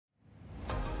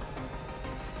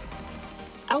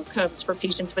outcomes for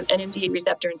patients with NMDA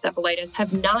receptor encephalitis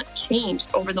have not changed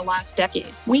over the last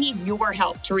decade. We need your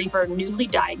help to refer newly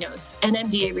diagnosed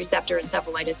NMDA receptor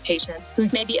encephalitis patients who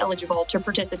may be eligible to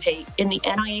participate in the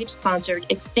NIH-sponsored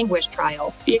Extinguish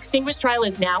trial. The Extinguish trial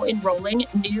is now enrolling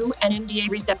new NMDA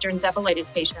receptor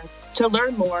encephalitis patients. To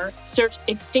learn more, search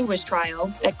Extinguish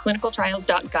trial at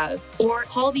clinicaltrials.gov or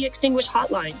call the Extinguish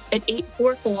hotline at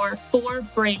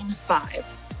 844-4-BRAIN-5.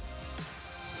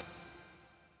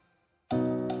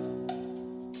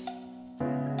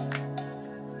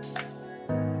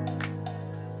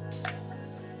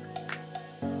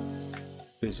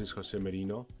 This is Jose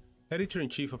Merino,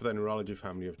 Editor-in-Chief of the Neurology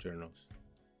family of journals.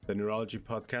 The Neurology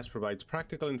podcast provides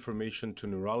practical information to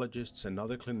neurologists and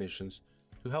other clinicians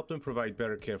to help them provide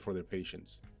better care for their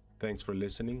patients. Thanks for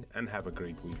listening and have a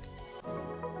great week.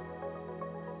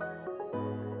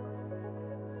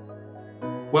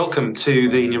 Welcome to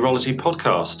the Neurology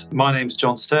podcast. My name's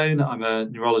Jon Stone. I'm a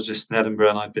neurologist in Edinburgh,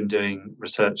 and I've been doing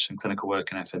research and clinical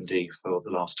work in FND for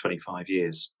the last 25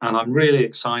 years. And I'm really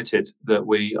excited that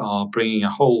we are bringing a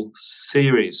whole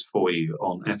series for you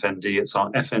on FND. It's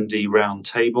our FND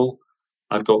Roundtable.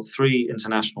 I've got 3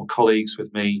 international colleagues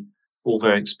with me, all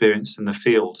very experienced in the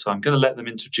field. So I'm going to let them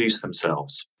introduce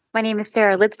themselves. My name is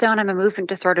Sarah Lidstone. I'm a movement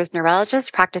disorders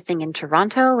neurologist practicing in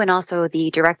Toronto and also the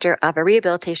director of a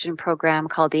rehabilitation program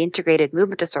called the Integrated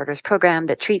Movement Disorders Program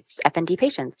that treats FND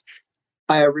patients.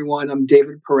 Hi, everyone. I'm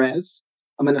David Perez.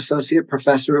 I'm an associate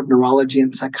professor of neurology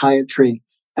and psychiatry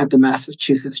at the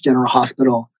Massachusetts General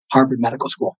Hospital, Harvard Medical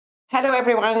School. Hello,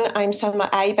 everyone. I'm Selma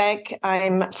Aybek.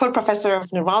 I'm full professor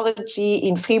of neurology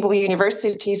in Fribourg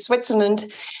University,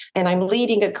 Switzerland, and I'm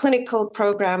leading a clinical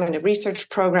program and a research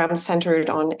program centered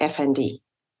on FND.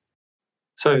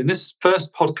 So in this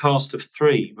first podcast of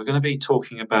 3, we're going to be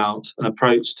talking about an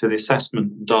approach to the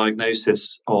assessment and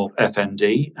diagnosis of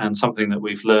FND and something that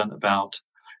we've learned about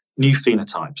new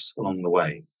phenotypes along the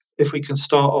way. If we can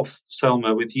start off,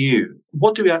 Selma, with you,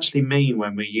 what do we actually mean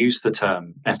when we use the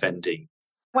term FND?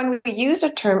 When we use the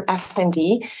term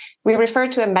FND, we refer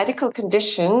to a medical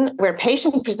condition where a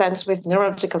patient presents with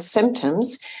neurological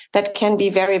symptoms that can be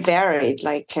very varied,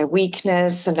 like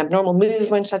weakness and abnormal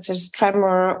movement, such as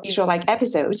tremor, seizure-like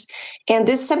episodes. And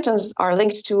these symptoms are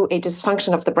linked to a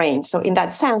dysfunction of the brain. So in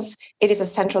that sense, it is a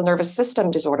central nervous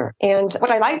system disorder. And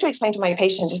what I like to explain to my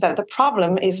patient is that the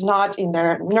problem is not in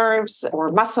their nerves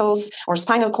or muscles or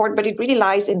spinal cord, but it really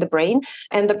lies in the brain.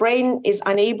 And the brain is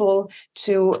unable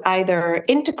to either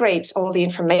integrate all the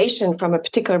information from a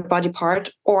particular body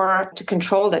part or to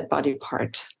control that body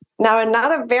part. Now,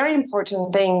 another very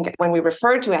important thing when we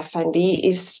refer to FND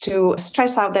is to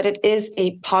stress out that it is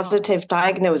a positive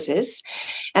diagnosis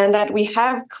and that we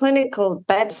have clinical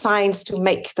bad signs to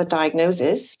make the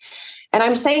diagnosis. And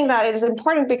I'm saying that it is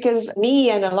important because me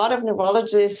and a lot of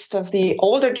neurologists of the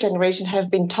older generation have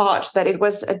been taught that it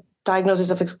was a diagnosis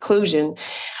of exclusion.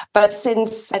 But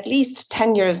since at least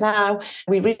 10 years now,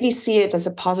 we really see it as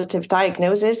a positive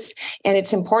diagnosis. And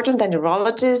it's important that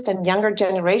neurologists and younger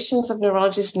generations of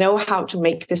neurologists know how to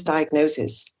make this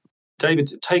diagnosis.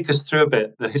 David, take us through a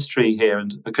bit the history here,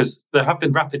 and because there have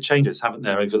been rapid changes, haven't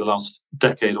there, over the last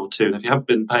decade or two? And if you haven't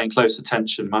been paying close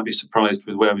attention, you might be surprised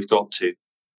with where we've got to.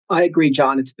 I agree,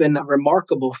 John. It's been a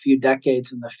remarkable few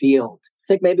decades in the field. I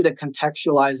think maybe to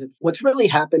contextualize it, what's really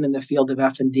happened in the field of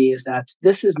FND is that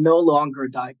this is no longer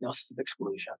a diagnosis of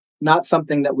exclusion, not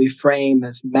something that we frame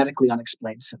as medically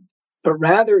unexplained symptom, but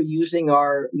rather using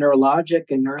our neurologic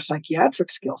and neuropsychiatric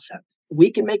skill set,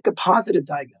 we can make a positive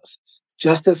diagnosis,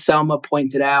 just as Selma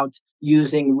pointed out,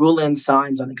 using rule-in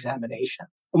signs on examination.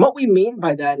 And what we mean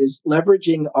by that is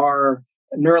leveraging our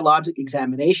neurologic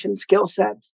examination skill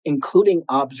set, including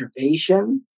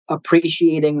observation,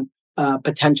 appreciating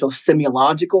potential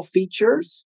semiological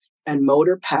features and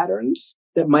motor patterns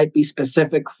that might be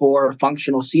specific for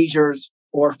functional seizures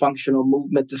or functional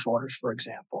movement disorders, for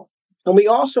example. And we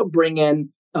also bring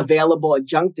in available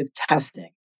adjunctive testing,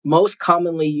 most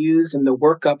commonly used in the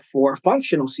workup for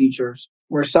functional seizures,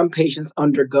 where some patients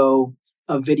undergo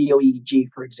a video EEG,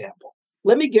 for example.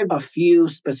 Let me give a few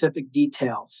specific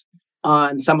details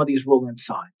on some of these rule-in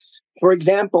signs. For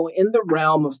example, in the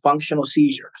realm of functional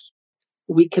seizures,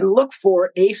 we can look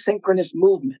for asynchronous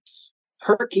movements,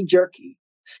 herky-jerky,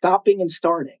 stopping and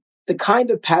starting, the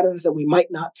kind of patterns that we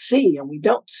might not see and we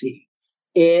don't see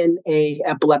in an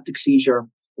epileptic seizure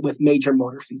with major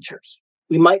motor features.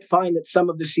 We might find that some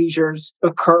of the seizures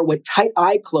occur with tight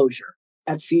eye closure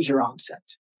at seizure onset.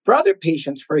 For other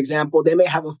patients, for example, they may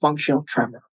have a functional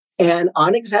tremor. And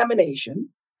on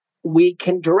examination, we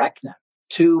can direct them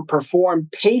to perform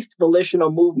paced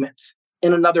volitional movements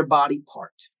in another body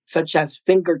part, such as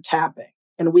finger tapping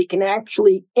and we can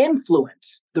actually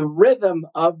influence the rhythm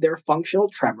of their functional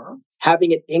tremor,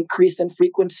 having it increase in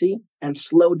frequency and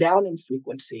slow down in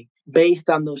frequency based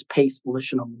on those paced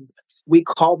volitional movements. We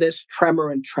call this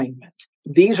tremor entrainment.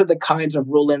 These are the kinds of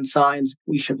rule-in signs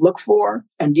we should look for,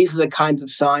 and these are the kinds of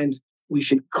signs we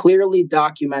should clearly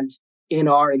document in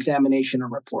our examination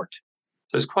and report.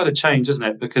 So it's quite a change, isn't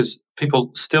it? Because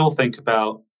people still think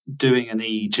about doing an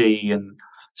EEG and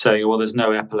saying, well, there's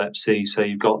no epilepsy, so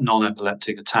you've got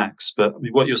non-epileptic attacks. But I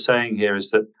mean, what you're saying here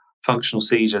is that functional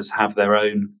seizures have their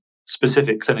own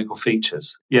specific clinical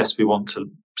features. Yes, we want to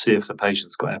see if the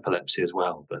patient's got epilepsy as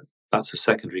well, but that's a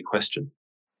secondary question.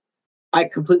 I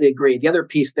completely agree. The other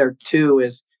piece there, too,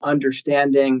 is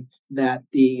understanding that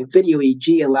the video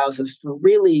EEG allows us for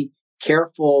really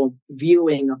careful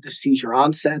viewing of the seizure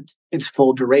onset, its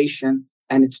full duration,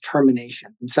 and its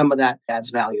termination. And some of that adds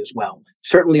value as well.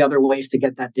 Certainly other ways to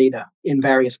get that data in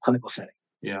various clinical settings.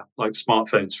 Yeah, like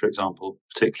smartphones, for example,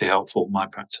 particularly helpful in my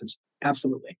practice.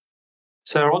 Absolutely.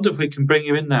 Sarah, I wonder if we can bring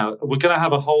you in now. We're going to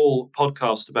have a whole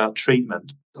podcast about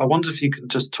treatment. I wonder if you can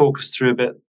just talk us through a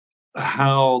bit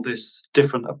how this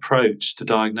different approach to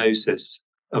diagnosis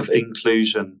of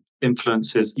inclusion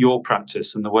influences your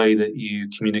practice and the way that you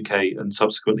communicate and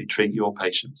subsequently treat your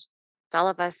patients. All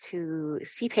of us who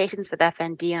see patients with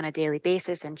FND on a daily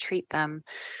basis and treat them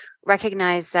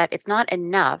recognize that it's not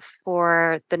enough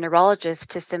for the neurologist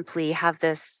to simply have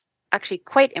this actually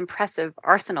quite impressive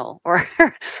arsenal or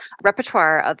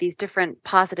repertoire of these different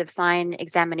positive sign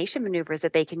examination maneuvers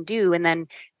that they can do and then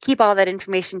keep all that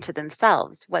information to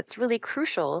themselves. What's really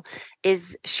crucial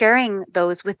is sharing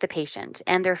those with the patient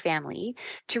and their family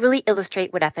to really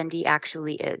illustrate what FND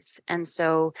actually is. And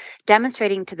so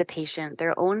demonstrating to the patient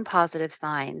their own positive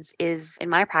signs is, in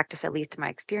my practice, at least in my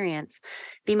experience,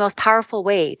 the most powerful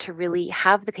way to really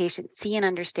have the patient see and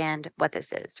understand what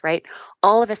this is, right?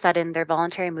 All of a sudden, their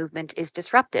voluntary movement is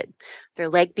disrupted. Their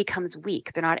leg becomes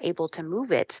weak. They're not able to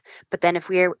move it. But then if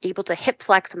we are able to hip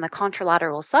flex on the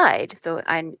contralateral side, so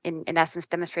I'm in essence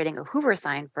demonstrating a Hoover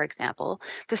sign, for example,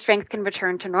 the strength can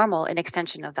return to normal in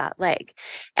extension of that leg.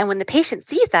 And when the patient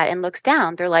sees that and looks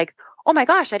down, they're like, oh my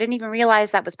gosh, I didn't even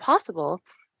realize that was possible.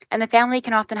 And the family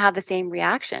can often have the same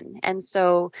reaction. And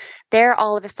so there,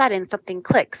 all of a sudden, something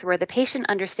clicks where the patient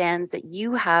understands that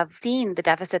you have seen the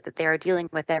deficit that they are dealing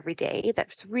with every day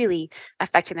that's really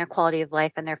affecting their quality of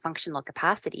life and their functional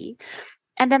capacity.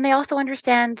 And then they also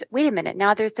understand, wait a minute,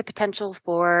 now there's the potential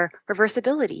for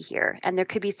reversibility here, and there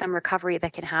could be some recovery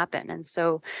that can happen. And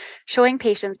so showing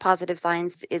patients positive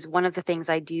signs is one of the things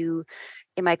I do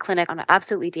in my clinic on an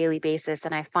absolutely daily basis.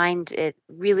 And I find it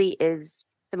really is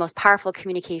the most powerful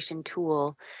communication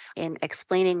tool in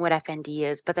explaining what FND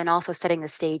is, but then also setting the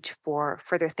stage for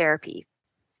further therapy.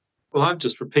 Well, I'm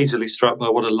just repeatedly struck by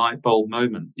what a light bulb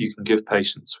moment you can give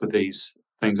patients with these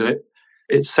things. And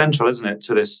it's central, isn't it,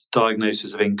 to this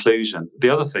diagnosis of inclusion. The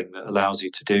other thing that allows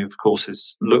you to do, of course,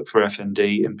 is look for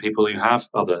FND in people who have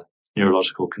other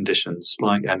neurological conditions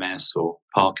like MS or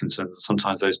Parkinson's.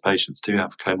 Sometimes those patients do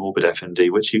have comorbid FND,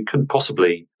 which you couldn't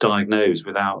possibly diagnose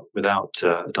without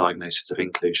a diagnosis of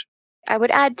inclusion. I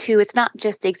would add, too, it's not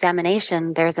just the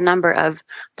examination. There's a number of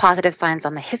positive signs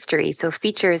on the history. So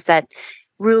features that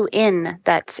rule in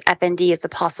that FND is a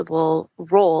possible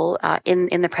role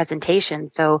in the presentation.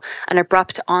 So an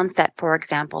abrupt onset, for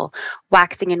example,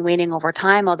 waxing and waning over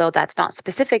time, although that's not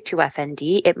specific to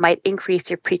FND, it might increase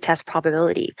your pretest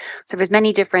probability. So there's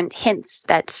many different hints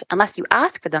that unless you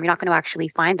ask for them, you're not going to actually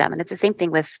find them. And it's the same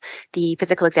thing with the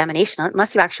physical examination.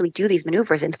 Unless you actually do these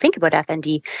maneuvers and think about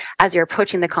FND as you're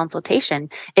approaching the consultation,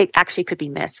 it actually could be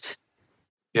missed.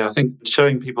 Yeah, I think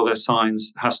showing people their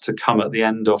signs has to come at the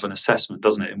end of an assessment,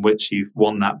 doesn't it, in which you've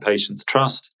won that patient's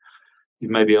trust.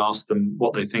 You've maybe asked them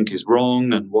what they think is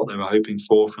wrong and what they were hoping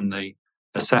for from the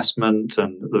assessment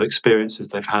and the experiences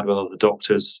they've had with other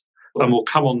doctors. And we'll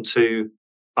come on to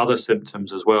other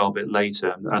symptoms as well a bit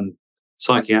later and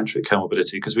psychiatric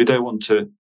comorbidity, because we don't want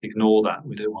to ignore that.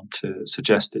 We don't want to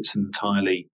suggest it's an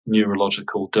entirely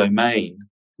neurological domain.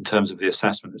 In terms of the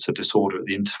assessment, it's a disorder at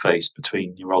the interface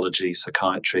between neurology,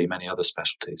 psychiatry, many other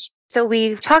specialties. So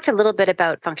we've talked a little bit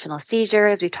about functional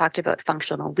seizures. We've talked about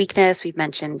functional weakness. We've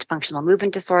mentioned functional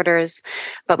movement disorders.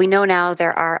 But we know now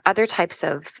there are other types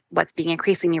of what's being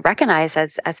increasingly recognized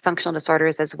as functional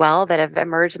disorders as well that have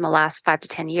emerged in the last 5 to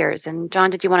 10 years. And Jon,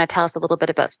 did you want to tell us a little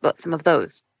bit about some of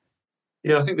those?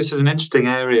 Yeah, I think this is an interesting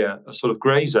area, a sort of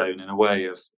grey zone in a way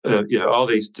of, are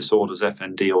these disorders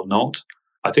FND or not?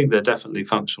 I think they're definitely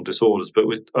functional disorders, but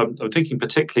I'm thinking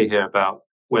particularly here about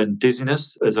when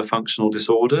dizziness is a functional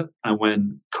disorder and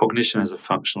when cognition is a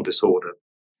functional disorder.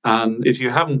 And if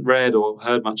you haven't read or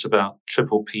heard much about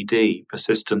triple PD,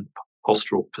 persistent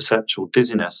postural perceptual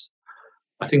dizziness.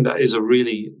 I think that is a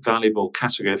really valuable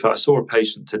category. In fact, I saw a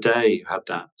patient today who had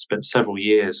that, spent several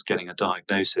years getting a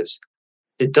diagnosis.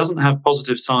 It doesn't have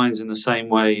positive signs in the same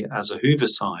way as a Hoover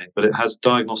sign, but it has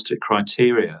diagnostic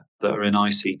criteria that are in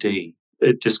ICD.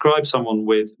 It describes someone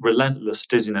with relentless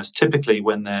dizziness, typically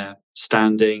when they're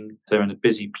standing, they're in a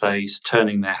busy place,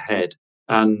 turning their head.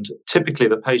 And typically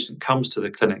the patient comes to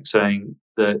the clinic saying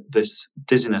that this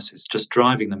dizziness is just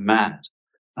driving them mad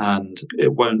and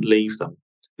it won't leave them.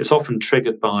 It's often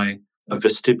triggered by a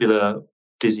vestibular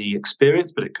dizzy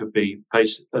experience, but it could be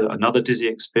another dizzy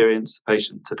experience. The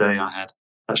patient today I had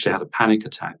actually had a panic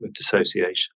attack with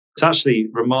dissociation. It's actually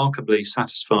remarkably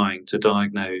satisfying to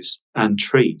diagnose and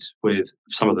treat with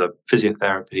some of the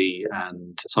physiotherapy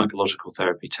and psychological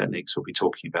therapy techniques we'll be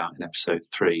talking about in episode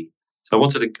 3. So I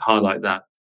wanted to highlight that.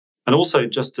 And also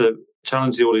just to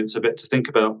challenge the audience a bit to think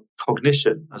about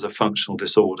cognition as a functional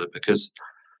disorder, because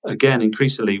again,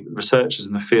 increasingly researchers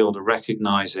in the field are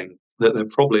recognizing that there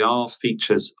probably are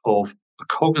features of a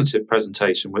cognitive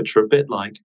presentation which are a bit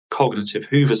like cognitive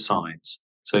Hoover signs.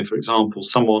 So, for example,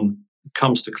 someone who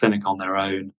comes to clinic on their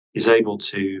own is able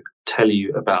to tell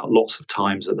you about lots of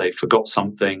times that they forgot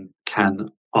something, can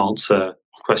answer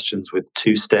questions with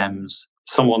 2 stems.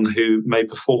 Someone who may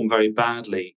perform very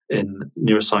badly in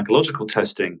neuropsychological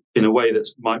testing in a way that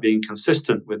might be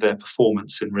inconsistent with their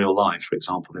performance in real life. For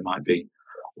example, they might be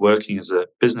working as a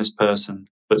business person,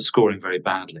 but scoring very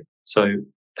badly. So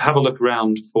have a look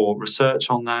around for research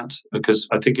on that, because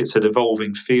I think it's an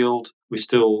evolving field. We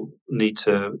still need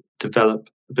to develop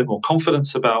a bit more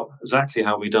confidence about exactly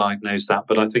how we diagnose that.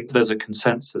 But I think there's a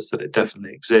consensus that it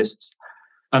definitely exists.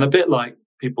 And a bit like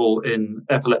people in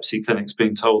epilepsy clinics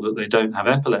being told that they don't have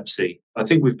epilepsy, I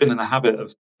think we've been in the habit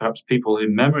of perhaps people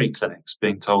in memory clinics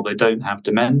being told they don't have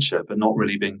dementia, but not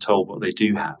really being told what they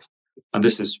do have. And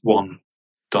this is one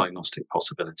diagnostic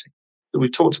possibility.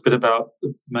 We've talked a bit about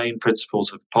the main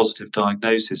principles of positive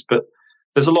diagnosis, but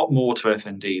there's a lot more to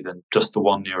FND than just the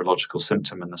one neurological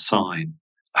symptom and the sign.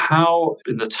 How,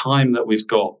 in the time that we've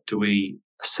got, do we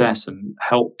assess and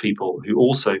help people who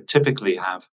also typically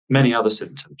have many other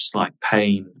symptoms like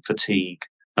pain, fatigue,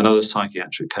 and other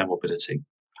psychiatric comorbidity?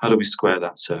 How do we square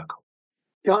that circle?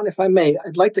 Jon, if I may,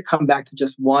 I'd like to come back to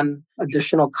just one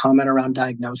additional comment around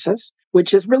diagnosis,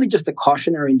 which is really just a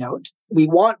cautionary note. We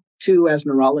want to, as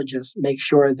neurologists, make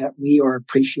sure that we are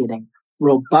appreciating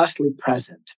robustly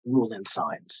present rule-in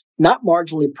signs, not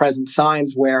marginally present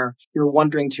signs where you're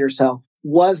wondering to yourself,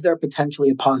 was there potentially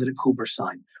a positive Hoover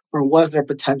sign? Or was there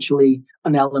potentially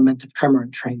an element of tremor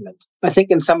entrainment? I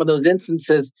think in some of those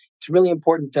instances, it's really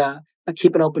important to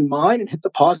keep an open mind and hit the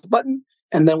pause button.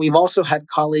 And then we've also had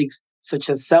colleagues such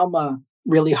as Selma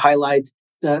really highlight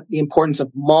the importance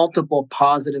of multiple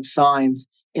positive signs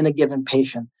in a given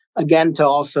patient, again, to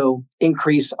also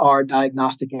increase our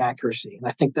diagnostic accuracy. And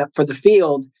I think that for the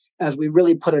field, as we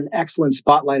really put an excellent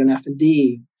spotlight on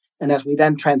FND, and as we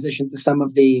then transition to some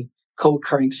of the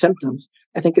co-occurring symptoms,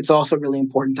 I think it's also really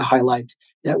important to highlight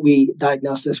that we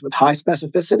diagnose this with high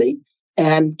specificity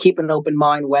and keep an open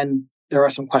mind when there are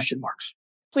some question marks.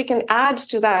 We can add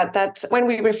to that when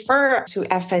we refer to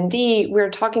FND, we're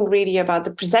talking really about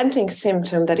the presenting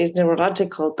symptom that is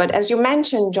neurological. But as you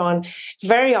mentioned, Jon,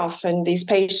 very often these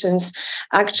patients,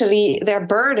 actually, their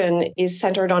burden is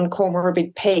centered on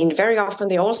comorbid pain. Very often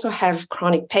they also have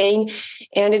chronic pain.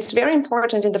 And it's very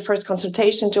important in the first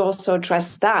consultation to also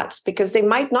address that, because they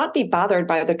might not be bothered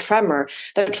by the tremor.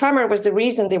 The tremor was the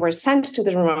reason they were sent to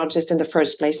the neurologist in the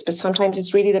first place, but sometimes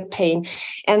it's really the pain.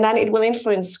 And then it will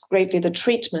influence greatly the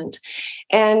treatment.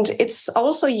 And it's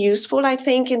also useful, I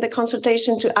think, in the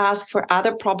consultation to ask for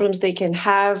other problems they can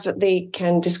have. They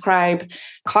can describe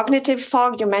cognitive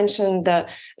fog. You mentioned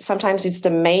that sometimes it's the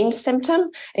main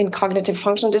symptom in cognitive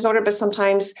functional disorder, but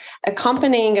sometimes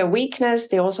accompanying a weakness,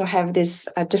 they also have this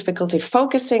difficulty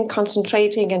focusing,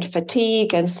 concentrating, and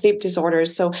fatigue and sleep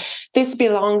disorders. So this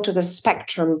belongs to the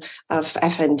spectrum of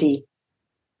FND.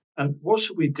 And what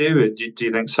should we do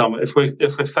you think, Selma, if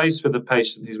we're faced with a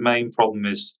patient whose main problem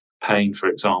is pain, for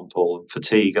example, and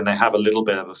fatigue, and they have a little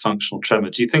bit of a functional tremor,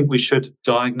 do you think we should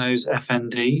diagnose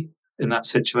FND in that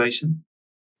situation?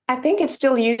 I think it's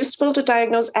still useful to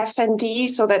diagnose FND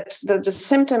so that the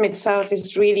symptom itself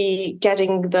is really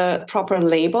getting the proper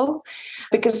label,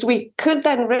 because we could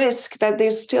then risk that they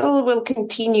still will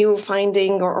continue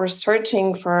finding or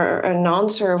searching for an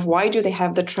answer of why do they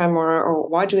have the tremor or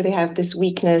why do they have this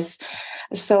weakness.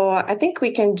 So I think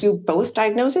we can do both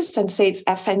diagnosis and say it's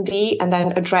FND and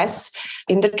then address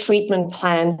in the treatment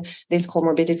plan this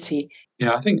comorbidity.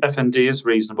 Yeah, I think FND is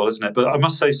reasonable, isn't it? But I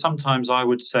must say, sometimes I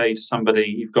would say to somebody,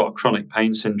 you've got a chronic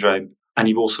pain syndrome, and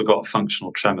you've also got a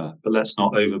functional tremor, but let's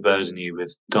not overburden you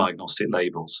with diagnostic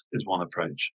labels is one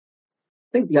approach.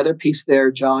 I think the other piece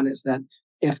there, John, is that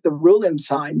if the rule-in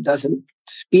sign doesn't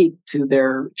speak to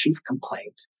their chief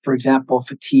complaint, for example,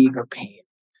 fatigue or pain,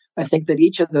 I think that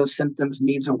each of those symptoms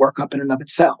needs a workup in and of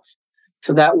itself.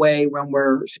 So that way, when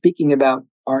we're speaking about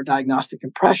our diagnostic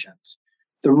impressions,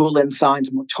 the rule-in signs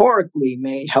motorically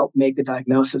may help make a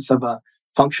diagnosis of a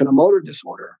functional motor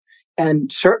disorder.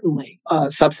 And certainly, a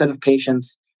subset of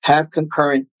patients have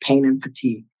concurrent pain and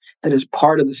fatigue that is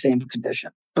part of the same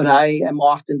condition. But I am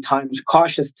oftentimes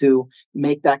cautious to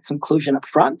make that conclusion up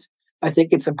front. I think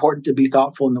it's important to be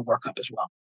thoughtful in the workup as well.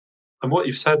 And what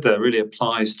you've said there really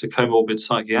applies to comorbid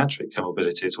psychiatric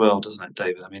comorbidity as well, doesn't it,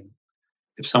 David? I mean,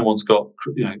 if someone's got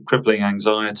crippling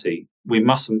anxiety, we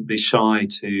mustn't be shy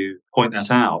to point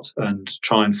that out and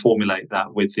try and formulate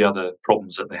that with the other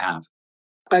problems that they have.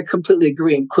 I completely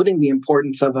agree, including the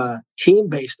importance of a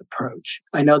team-based approach.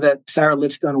 I know that Sarah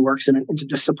Lidstone works in an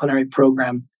interdisciplinary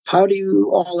program. How do you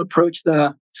all approach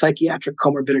the psychiatric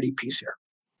comorbidity piece here?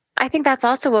 I think that's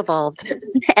also evolved.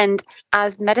 And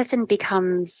as medicine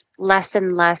becomes less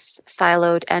and less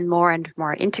siloed and more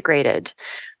integrated,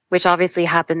 which obviously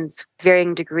happens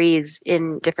varying degrees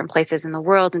in different places in the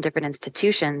world and different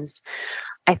institutions,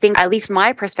 I think at least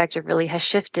my perspective really has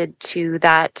shifted to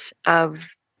that of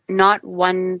not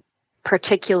one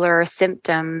particular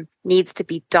symptom needs to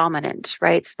be dominant,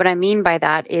 right? So what I mean by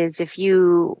that is if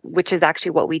you, which is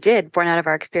actually what we did, born out of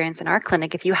our experience in our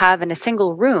clinic, if you have in a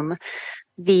single room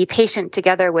the patient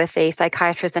together with a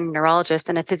psychiatrist and a neurologist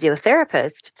and a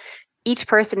physiotherapist, each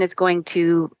person is going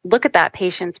to look at that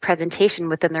patient's presentation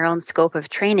within their own scope of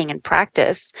training and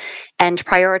practice and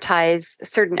prioritize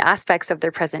certain aspects of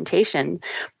their presentation,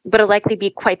 but it'll likely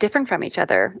be quite different from each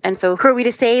other. And so who are we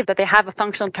to say that they have a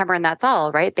functional tremor and that's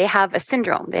all, right? They have a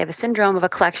syndrome. They have a syndrome of a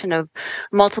collection of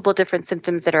multiple different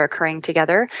symptoms that are occurring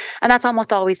together. And that's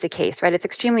almost always the case, right? It's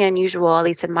extremely unusual, at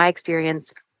least in my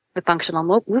experience, with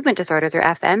functional movement disorders or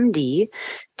FND,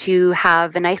 to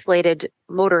have an isolated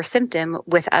motor symptom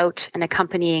without an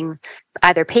accompanying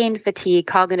either pain, fatigue,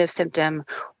 cognitive symptom,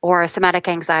 or a somatic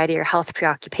anxiety or health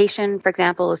preoccupation, for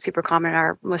example, is super common in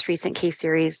our most recent case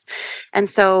series. And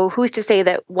so who's to say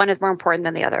that one is more important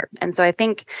than the other? And so I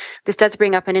think this does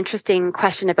bring up an interesting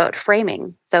question about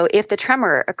framing. So if the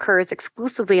tremor occurs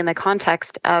exclusively in the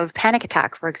context of panic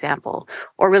attack, for example,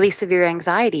 or really severe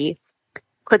anxiety,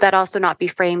 could that also not be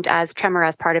framed as tremor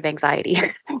as part of anxiety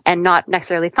and not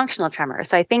necessarily functional tremor?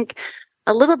 So I think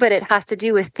a little bit it has to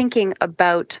do with thinking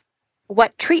about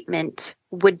what treatment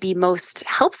would be most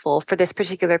helpful for this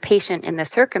particular patient in this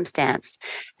circumstance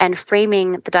and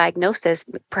framing the diagnosis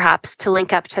perhaps to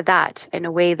link up to that in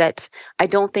a way that I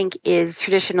don't think is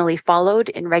traditionally followed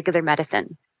in regular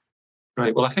medicine.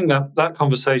 Great. Well, I think that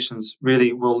conversations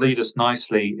really will lead us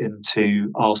nicely into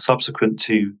our subsequent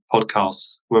two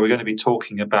podcasts, where we're going to be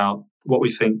talking about what we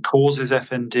think causes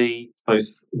FND, both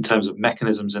in terms of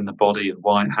mechanisms in the body and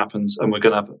why it happens. And we're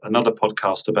going to have another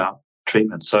podcast about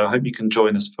treatment. So I hope you can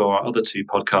join us for our other two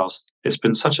podcasts. It's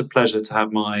been such a pleasure to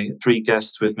have my three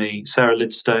guests with me: Sarah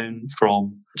Lidstone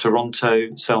from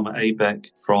Toronto, Selma Aybek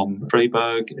from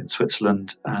Freiburg in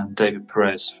Switzerland, and David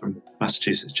Perez from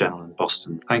Massachusetts General in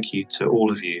Boston. Thank you to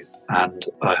all of you, and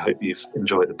I hope you've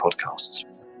enjoyed the podcasts.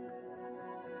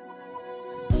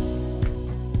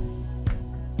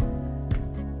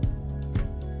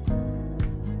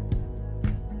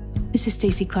 This is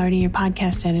Stacey Clardy, your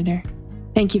podcast editor.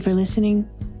 Thank you for listening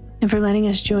and for letting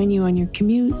us join you on your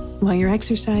commute, while you're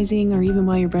exercising, or even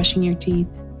while you're brushing your teeth.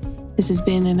 This has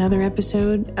been another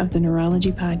episode of the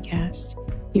Neurology Podcast,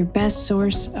 your best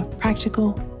source of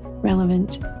practical,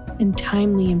 relevant, and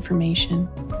timely information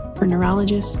for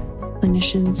neurologists,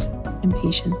 clinicians, and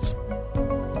patients.